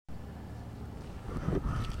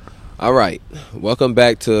All right. Welcome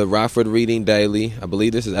back to Rockford Reading Daily. I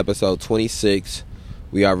believe this is episode 26.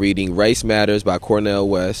 We are reading Race Matters by Cornel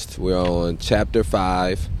West. We're on chapter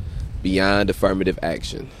 5, Beyond Affirmative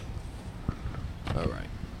Action. All right.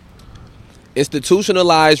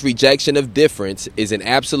 Institutionalized rejection of difference is an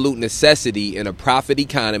absolute necessity in a profit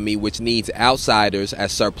economy which needs outsiders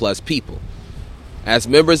as surplus people. As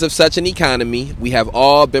members of such an economy, we have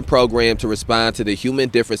all been programmed to respond to the human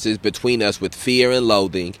differences between us with fear and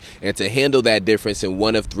loathing, and to handle that difference in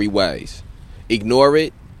one of three ways. Ignore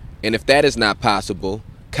it, and if that is not possible,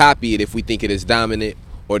 copy it if we think it is dominant,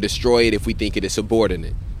 or destroy it if we think it is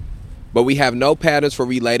subordinate. But we have no patterns for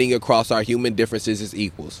relating across our human differences as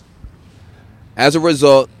equals. As a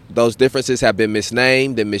result, those differences have been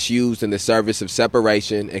misnamed and misused in the service of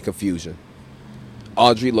separation and confusion.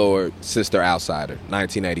 Audre Lorde, Sister Outsider,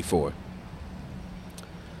 1984.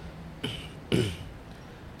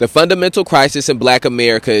 The fundamental crisis in Black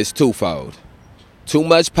America is twofold: too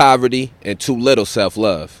much poverty and too little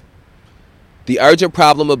self-love. The urgent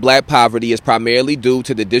problem of Black poverty is primarily due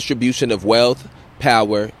to the distribution of wealth,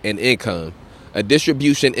 power, and income, a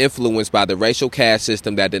distribution influenced by the racial caste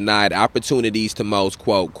system that denied opportunities to most,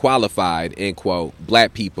 quote, qualified, end quote,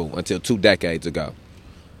 Black people until 2 decades ago.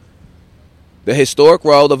 The historic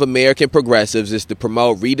role of American progressives is to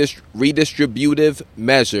promote redistributive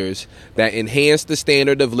measures that enhance the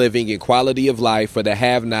standard of living and quality of life for the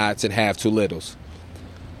have-nots and have-too-littles.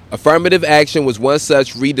 Affirmative action was one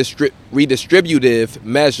such redistributive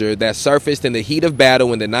measure that surfaced in the heat of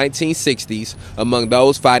battle in the 1960s among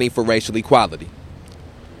those fighting for racial equality.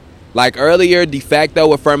 Like earlier de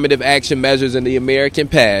facto affirmative action measures in the American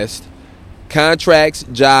past, contracts,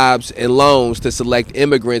 jobs, and loans to select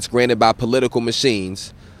immigrants granted by political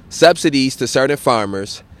machines, subsidies to certain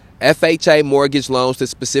farmers, FHA mortgage loans to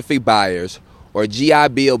specific buyers, or GI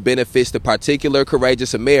Bill benefits to particular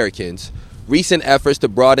courageous Americans, recent efforts to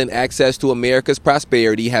broaden access to America's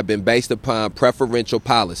prosperity have been based upon preferential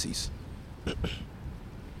policies.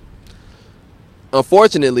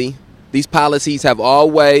 Unfortunately, these policies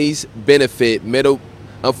always benefit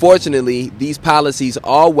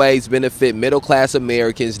middle-class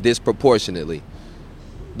Americans disproportionately.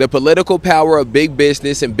 The political power of big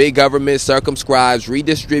business and big government circumscribes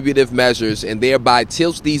redistributive measures and thereby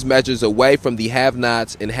tilts these measures away from the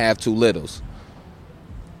have-nots and have-too-littles.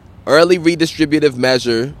 Every redistributive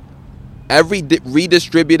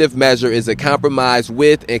measure is a compromise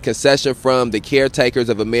with and concession from the caretakers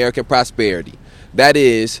of American prosperity, that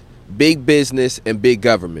is, big business and big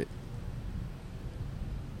government.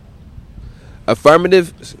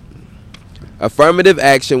 Affirmative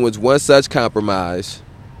action was one such compromise,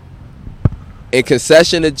 and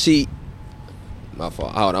concession achieved. My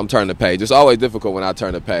fault. Hold on, I'm turning the page. It's always difficult when I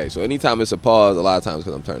turn the page. So anytime it's a pause, a lot of times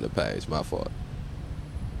because I'm turning the page. My fault.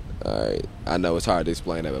 All right. I know it's hard to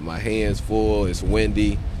explain that, but my hand's full. It's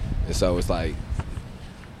windy, and so it's like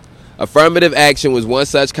affirmative action was one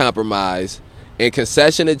such compromise, and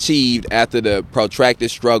concession achieved after the protracted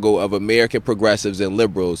struggle of American progressives and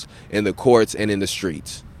liberals in the courts and in the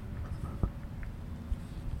streets.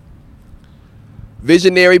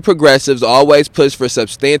 Visionary progressives always push for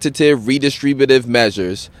substantive redistributive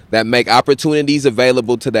measures that make opportunities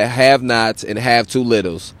available to the have-nots and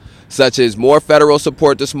have-too-littles, such as more federal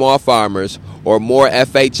support to small farmers or more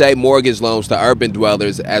FHA mortgage loans to urban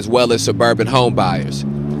dwellers as well as suburban home buyers.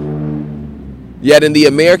 Yet in the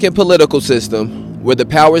American political system, where the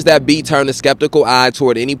powers that be turn a skeptical eye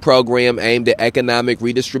toward any program aimed at economic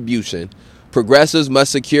redistribution, progressives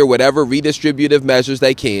must secure whatever redistributive measures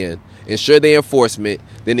they can, ensure their enforcement,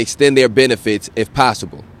 then extend their benefits if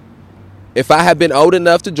possible. If I had been old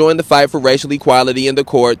enough to join the fight for racial equality in the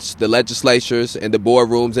courts, the legislatures, and the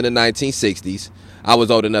boardrooms in the 1960s, I was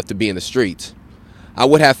old enough to be in the streets. I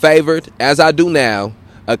would have favored, as I do now,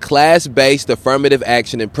 a class-based affirmative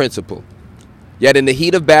action in principle. Yet in the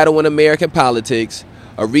heat of battle in American politics,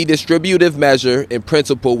 a redistributive measure in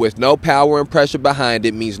principle with no power and pressure behind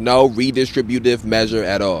it means no redistributive measure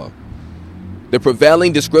at all. The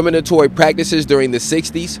prevailing discriminatory practices during the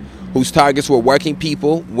 60s, whose targets were working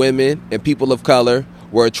people, women, and people of color,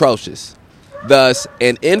 were atrocious. Thus,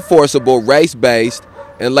 an enforceable race-based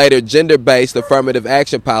and later gender-based affirmative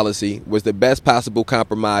action policy was the best possible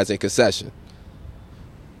compromise and concession.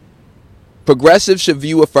 Progressives should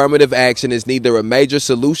view affirmative action as neither a major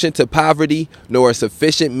solution to poverty nor a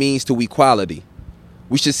sufficient means to equality.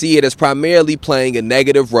 We should see it as primarily playing a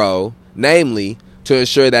negative role, namely, to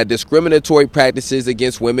ensure that discriminatory practices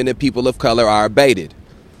against women and people of color are abated.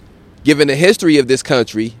 Given the history of this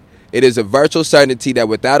country, it is a virtual certainty that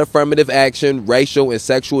without affirmative action, racial and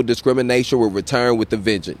sexual discrimination will return with a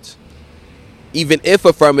vengeance. Even if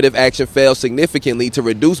affirmative action fails significantly to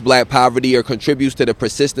reduce black poverty or contributes to the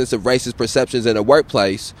persistence of racist perceptions in the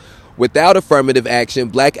workplace, without affirmative action,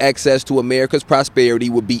 black access to America's prosperity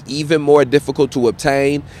would be even more difficult to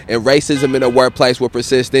obtain, and racism in the workplace will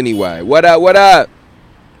persist anyway. What up, what up?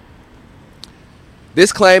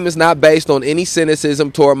 This claim is not based on any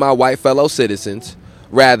cynicism toward my white fellow citizens.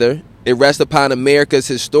 Rather, it rests upon America's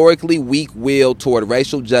historically weak will toward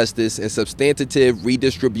racial justice and substantive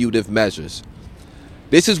redistributive measures.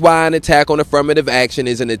 This is why an attack on affirmative action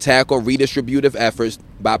is an attack on redistributive efforts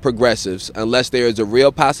by progressives, unless there is a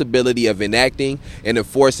real possibility of enacting and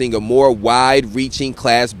enforcing a more wide-reaching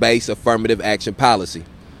class-based affirmative action policy.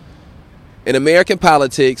 In American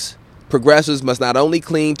politics, progressives must not only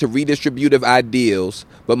cling to redistributive ideals,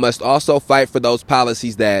 but must also fight for those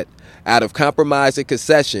policies that, out of compromise and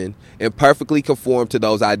concession, imperfectly conform to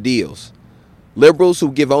those ideals. Liberals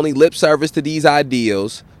who give only lip service to these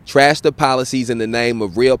ideals, trash the policies in the name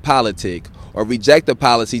of real politic, or reject the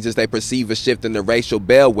policies as they perceive a shift in the racial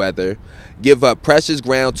bellwether, give up precious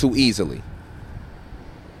ground too easily.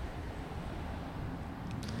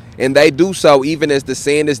 And they do so even as the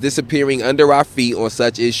sand is disappearing under our feet on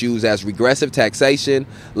such issues as regressive taxation,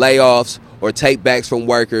 layoffs, or takebacks from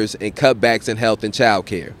workers and cutbacks in health and child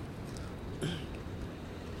care.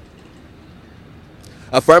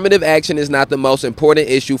 Affirmative action is not the most important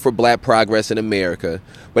issue for black progress in America,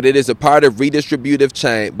 but it is a part of redistributive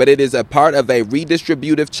chain. But it is a part of a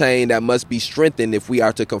redistributive chain that must be strengthened if we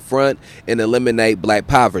are to confront and eliminate black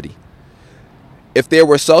poverty. If there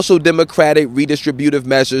were social democratic redistributive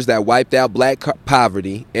measures that wiped out black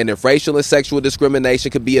poverty, and if racial and sexual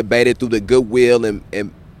discrimination could be abated through the goodwill and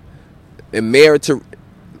it's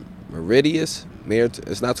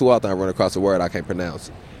not too often I run across a word I can't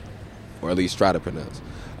pronounce, or at least try to pronounce.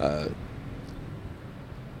 Let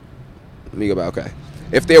me go back. Okay.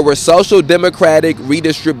 If there were social democratic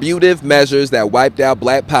redistributive measures that wiped out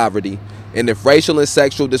black poverty, and if racial and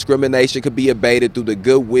sexual discrimination could be abated through the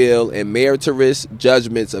goodwill and meritorious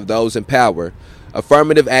judgments of those in power,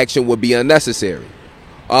 affirmative action would be unnecessary.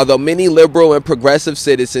 Although many liberal and progressive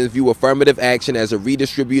citizens view affirmative action as a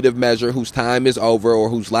redistributive measure whose time is over or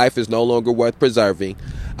whose life is no longer worth preserving,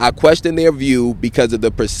 I question their view because of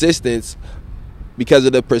the persistence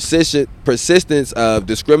of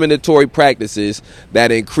discriminatory practices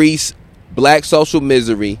that increase black social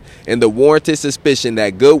misery and the warranted suspicion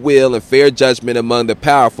that goodwill and fair judgment among the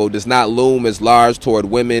powerful does not loom as large toward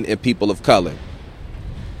women and people of color.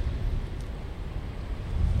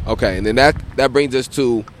 Okay, and then that brings us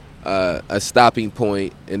to a stopping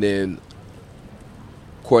point, and then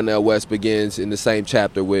Cornel West begins in the same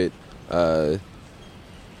chapter with I'm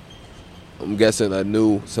guessing a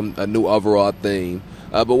new overall theme.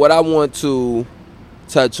 But what I want to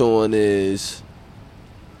touch on is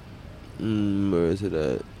where is it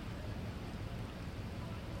at?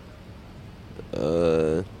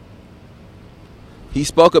 He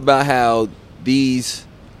spoke about how these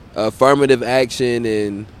affirmative action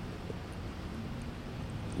and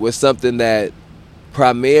was something that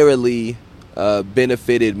primarily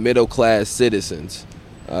benefited middle class citizens.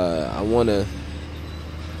 I wanna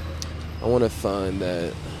find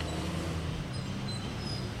that.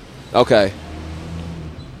 Okay.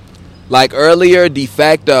 Like earlier de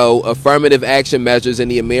facto affirmative action measures in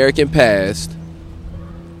the American past,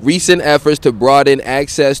 recent efforts to broaden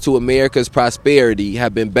access to America's prosperity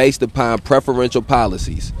have been based upon preferential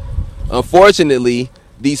policies. Unfortunately,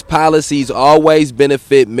 these policies always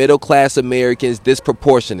benefit middle-class Americans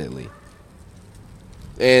disproportionately.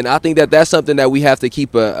 And I think that that's something that we have to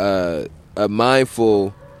keep a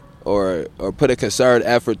mindful or put a concerted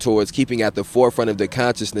effort towards keeping at the forefront of the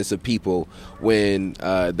consciousness of people when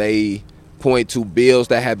they point to bills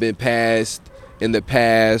that have been passed in the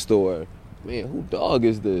past, or, man, who dog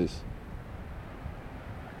is this?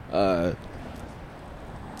 My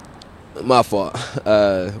fault.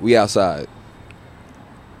 We outside.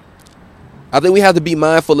 I think we have to be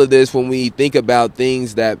mindful of this when we think about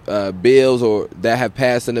things that bills or that have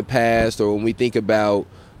passed in the past, or when we think about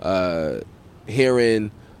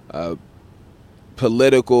hearing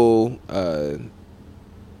political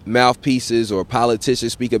mouthpieces or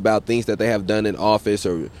politicians speak about things that they have done in office,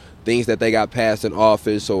 or things that they got passed in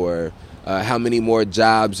office, or how many more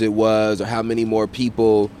jobs it was, or how many more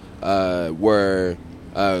people were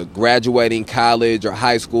graduating college or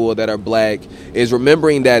high school that are black, is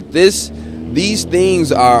remembering that these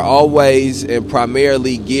things are always and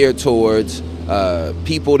primarily geared towards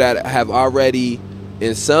people that have already,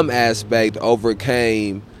 in some aspect,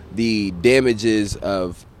 overcame the damages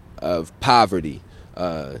of poverty.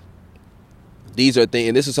 these are things,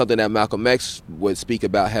 and this is something that Malcolm X would speak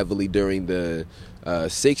about heavily during the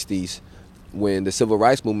 60s when the civil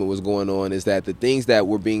rights movement was going on, is that the things that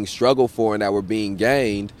were being struggled for and that were being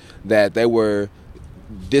gained, that they were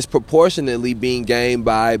disproportionately being gained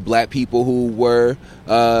by black people who were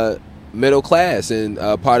middle class and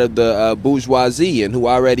part of the bourgeoisie, and who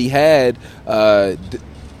already had,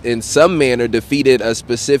 in some manner, defeated a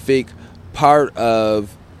specific part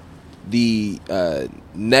of the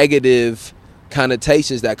negative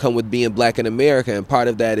connotations that come with being black in America, and part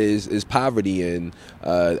of that is poverty and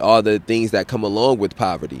all the things that come along with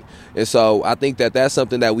poverty. And so I think that that's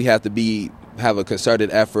something that we have to have a concerted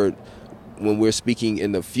effort when we're speaking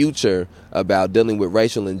in the future about dealing with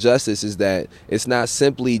racial injustice, is that it's not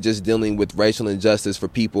simply just dealing with racial injustice for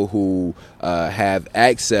people who have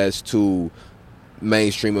access to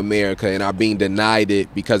mainstream America and are being denied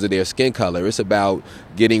it because of their skin color. It's about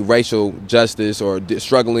getting racial justice or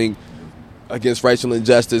struggling against racial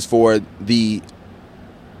injustice for the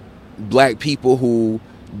black people who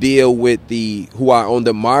who are on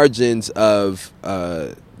the margins of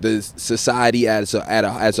the society as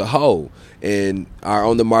a whole, and are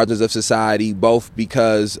on the margins of society both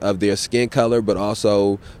because of their skin color, but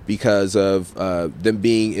also because of them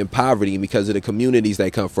being in poverty, and because of the communities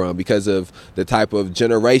they come from, because of the type of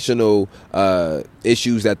generational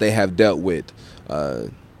issues that they have dealt with.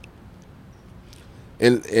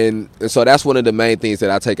 And so that's one of the main things that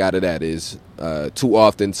I take out of that, is too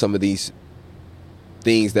often some of these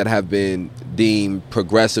things that have been deemed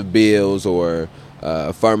progressive bills or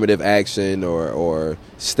affirmative action or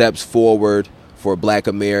steps forward for Black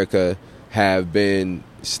America have been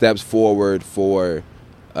steps forward for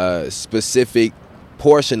a specific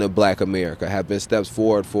portion of Black America, have been steps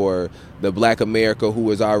forward for the Black America who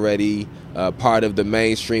is already part of the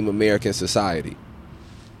mainstream American society.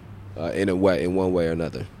 In one way or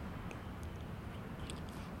another.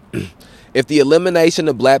 If the elimination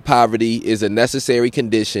of black poverty is a necessary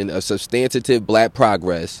condition of substantive black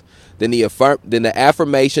progress, then the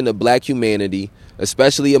affirmation of black humanity,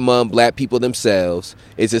 especially among black people themselves,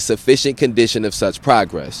 is a sufficient condition of such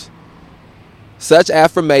progress. Such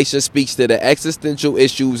affirmation speaks to the existential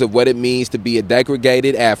issues of what it means to be a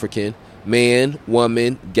degraded African, man,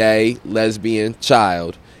 woman, gay, lesbian,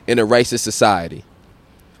 child, in a racist society.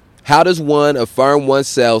 How does one affirm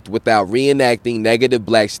oneself without reenacting negative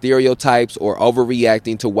black stereotypes or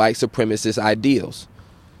overreacting to white supremacist ideals?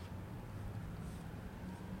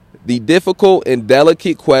 The difficult and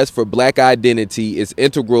delicate quest for black identity is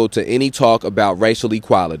integral to any talk about racial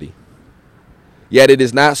equality. Yet it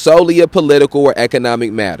is not solely a political or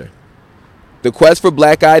economic matter. The quest for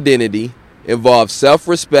black identity involves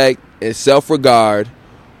self-respect and self-regard,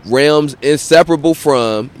 realms inseparable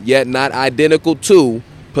from, yet not identical to,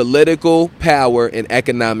 political power and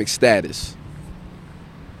economic status.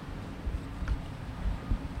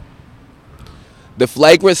 The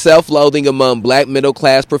flagrant self-loathing among black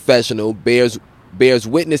middle-class professionals bears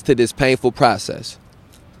witness to this painful process.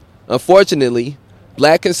 Unfortunately,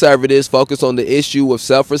 black conservatives focus on the issue of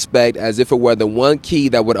self-respect as if it were the one key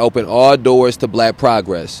that would open all doors to black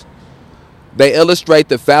progress. They illustrate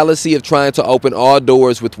the fallacy of trying to open all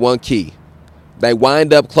doors with one key. They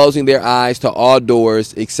wind up closing their eyes to all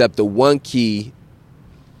doors except the one key.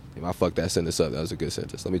 I fucked that sentence up. That was a good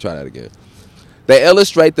sentence. Let me try that again. They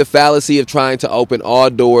illustrate the fallacy of trying to open all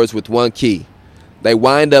doors with one key. They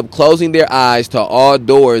wind up closing their eyes to all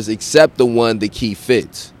doors except the one the key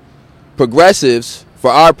fits. Progressives, for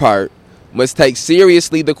our part, must take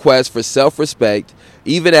seriously the quest for self-respect,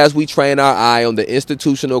 even as we train our eye on the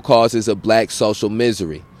institutional causes of black social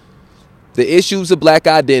misery. The issues of black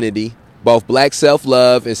identity, both black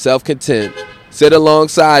self-love and self-contempt, sit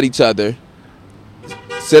alongside each other.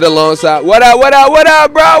 What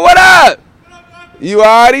up, bro? What up? You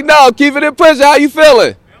already know. Keep it in prison. How you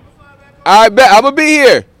feeling? All right, bet. I'm going to be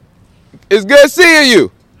here. It's good seeing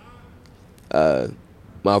you.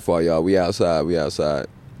 My fault, y'all. We outside.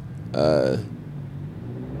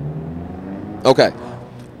 Okay.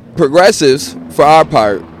 Progressives, for our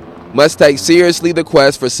part, must take seriously the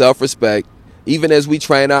quest for self-respect, even as we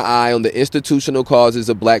train our eye on the institutional causes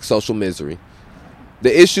of black social misery.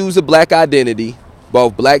 The issues of black identity,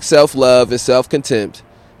 both black self-love and self-contempt,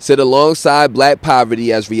 sit alongside black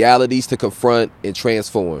poverty as realities to confront and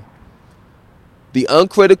transform. The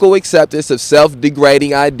uncritical acceptance of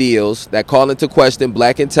self-degrading ideals that call into question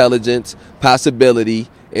black intelligence, possibility,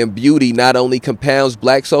 and beauty not only compounds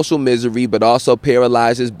black social misery but also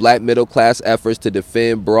paralyzes black middle-class efforts to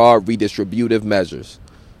defend broad redistributive measures.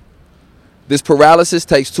 This paralysis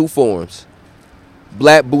takes two forms: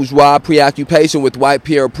 black bourgeois preoccupation with white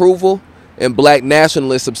peer approval and black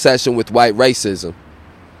nationalist obsession with white racism.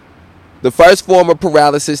 The first form of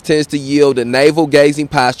paralysis tends to yield a navel-gazing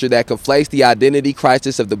posture that conflates the identity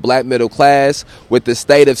crisis of the black middle class with the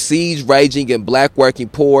state of siege raging in black working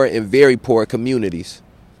poor and very poor communities.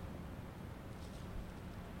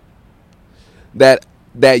 That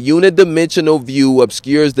unidimensional view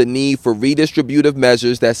obscures the need for redistributive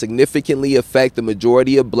measures that significantly affect the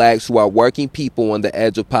majority of blacks who are working people on the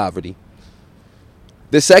edge of poverty.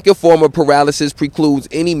 The second form of paralysis precludes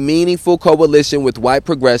any meaningful coalition with white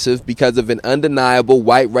progressives because of an undeniable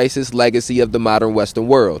white racist legacy of the modern Western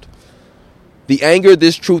world. The anger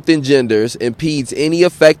this truth engenders impedes any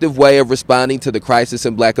effective way of responding to the crisis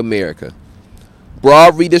in black America.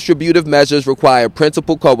 Broad redistributive measures require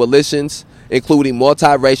principled coalitions, including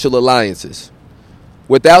multiracial alliances.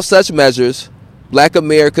 Without such measures, black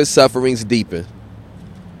America's sufferings deepen.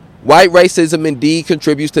 White racism indeed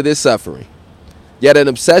contributes to this suffering. Yet an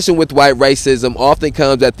obsession with white racism often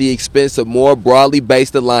comes at the expense of more broadly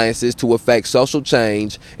based alliances to effect social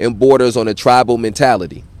change and borders on a tribal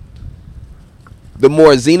mentality. The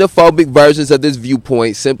more xenophobic versions of this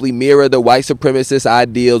viewpoint simply mirror the white supremacist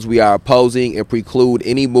ideals we are opposing and preclude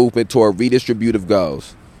any movement toward redistributive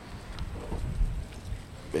goals.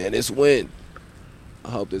 Man, this wind.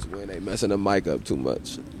 I hope this wind ain't messing the mic up too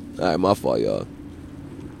much. All right, my fault, y'all.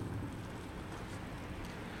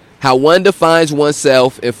 How one defines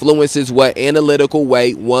oneself influences what analytical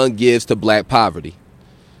weight one gives to black poverty.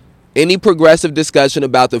 Any progressive discussion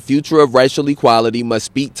about the future of racial equality must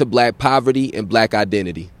speak to black poverty and black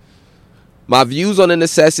identity. My views on the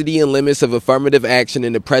necessity and limits of affirmative action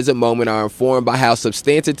in the present moment are informed by how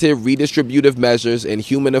substantive redistributive measures and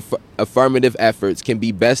human affirmative efforts can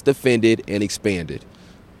be best defended and expanded.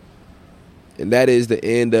 And that is the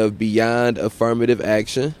end of Beyond Affirmative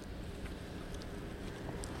Action.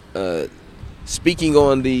 Speaking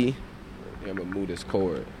on the, I'm gonna move this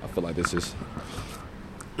cord. I feel like this is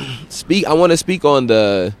I want to speak on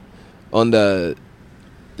the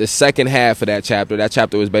second half of that chapter. That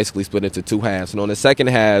chapter was basically split into two halves, and on the second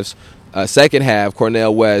half,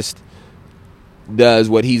 Cornel West does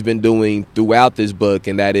what he's been doing throughout this book,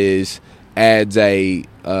 and that is adds a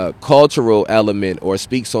cultural element or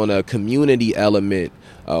speaks on a community element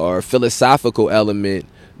or philosophical element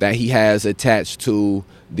that he has attached to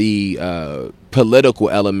the political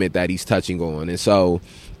element that he's touching on. And so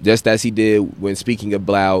just as he did when speaking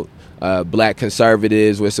about black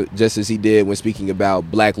conservatives, just as he did when speaking about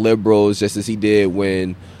black liberals, just as he did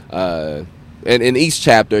when and in each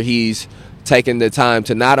chapter he's taken the time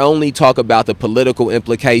to not only talk about the political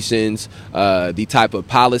implications, the type of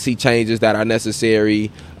policy changes that are necessary,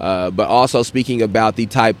 but also speaking about the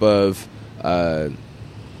type of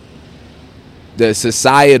the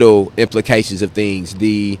societal implications of things,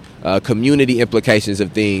 the community implications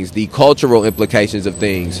of things, the cultural implications of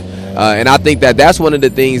things. And I think that that's one of the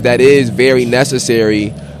things that is very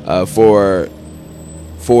necessary for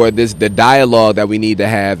the dialogue that we need to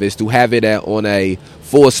have, is to have it on a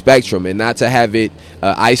full spectrum and not to have it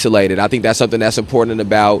isolated. I think that's something that's important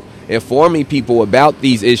about informing people about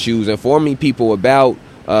these issues, informing people about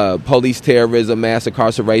police terrorism, mass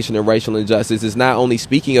incarceration, and racial injustice. Is not only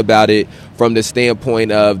speaking about it from the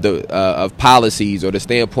standpoint of of policies or the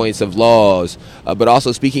standpoints of laws, but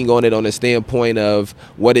also speaking on it on the standpoint of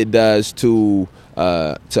what it does to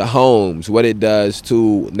homes, what it does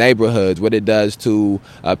to neighborhoods, what it does to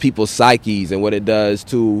people's psyches, and what it does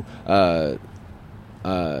to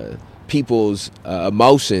people's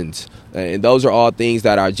emotions. And those are all things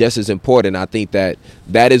that are just as important. I think that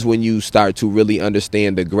is when you start to really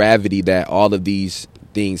understand the gravity that all of these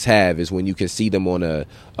things have, is when you can see them on a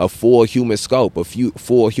full human scope,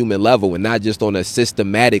 full human level, and not just on a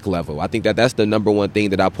systematic level. I think that that's the number one thing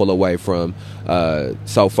that I pull away from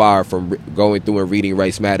so far from going through and reading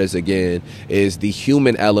Race Matters again, is the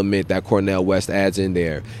human element that Cornel West adds in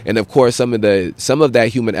there. And of course, some of that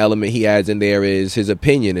human element he adds in there is his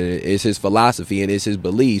opinion, and is his philosophy, and is his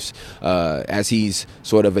beliefs, as he's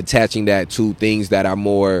sort of attaching that to things that are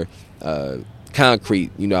more concrete,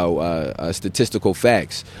 statistical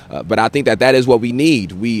facts. But I think that is what we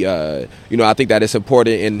need. I think that it's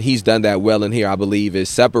important, and he's done that well in here, I believe, is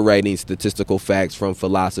separating statistical facts from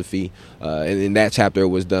philosophy. And in that chapter it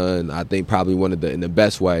was done, I think, probably in the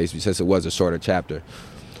best ways, since it was a shorter chapter.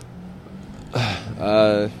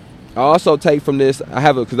 I also take from this,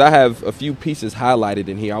 because I have a few pieces highlighted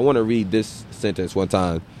in here. I want to read this sentence one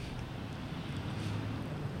time.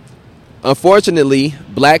 Unfortunately,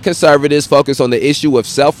 black conservatives focus on the issue of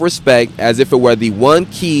self-respect as if it were the one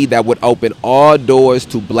key that would open all doors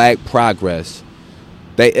to black progress.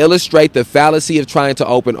 They illustrate the fallacy of trying to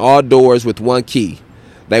open all doors with one key.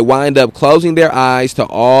 they wind up closing their eyes to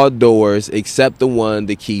all doors except the one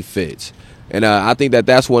the key fits. And I think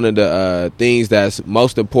that's one of the things that's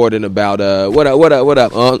most important about what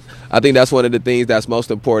up. I think that's one of the things that's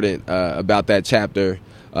most important about that chapter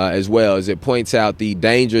as well, as it points out the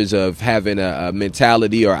dangers of having a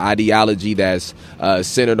mentality or ideology that's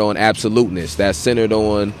centered on absoluteness, that's centered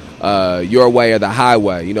on your way or the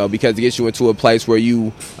highway. Because it gets you into a place where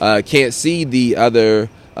you can't see the other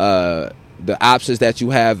the options that you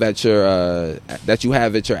have at your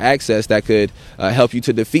access that could help you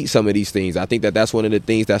to defeat some of these things. I think that's one of the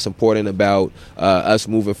things that's important about us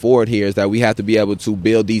moving forward here, is that we have to be able to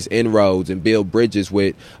build these inroads and build bridges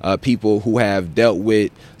with people who have dealt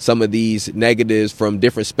with some of these negatives from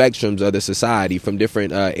different spectrums of the society, from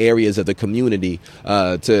different areas of the community.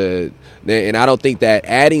 And I don't think that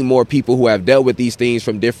adding more people who have dealt with these things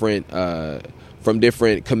from different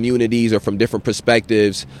communities or from different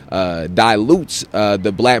perspectives dilutes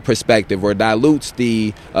the black perspective, or dilutes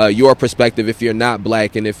your perspective if you're not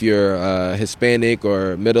black, and if you're Hispanic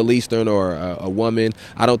or Middle Eastern or a woman.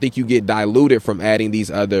 I don't think you get diluted from adding these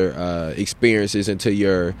other experiences into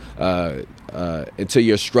your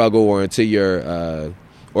struggle, or into your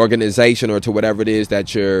organization, or to whatever it is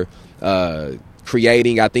that you're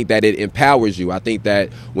creating. I think that it empowers you. I think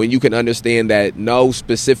that when you can understand that no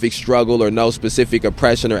specific struggle or no specific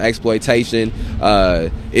oppression or exploitation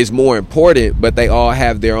is more important, but they all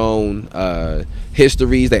have their own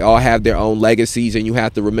histories, they all have their own legacies, and you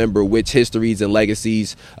have to remember which histories and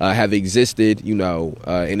legacies have existed,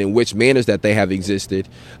 and in which manners that they have existed.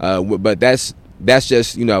 But that's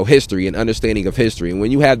just, history and understanding of history. And when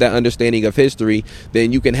you have that understanding of history,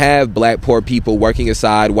 then you can have black poor people working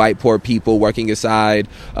aside white poor people, working aside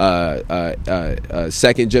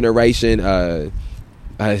second generation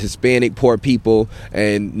Hispanic poor people,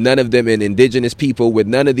 and none of them, and indigenous people, with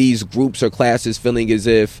none of these groups or classes feeling as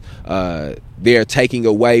if they're taking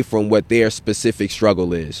away from what their specific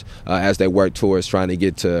struggle is as they work towards trying to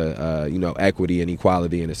get to equity and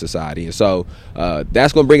equality in a society. And so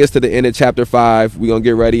that's going to bring us to the end of chapter 5. We're going to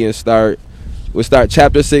get ready and we'll start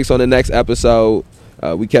chapter 6 on the next episode.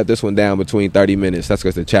 We kept this one down between 30 minutes. That's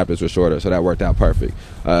because the chapters were shorter, so that worked out perfect.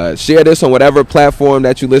 Share this on whatever platform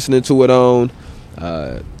that you're listening to it on.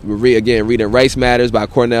 We're reading Race Matters by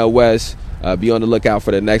Cornel West. Be on the lookout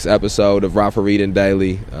for the next episode of Rafa Reading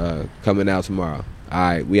Daily coming out tomorrow. All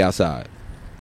right, we outside.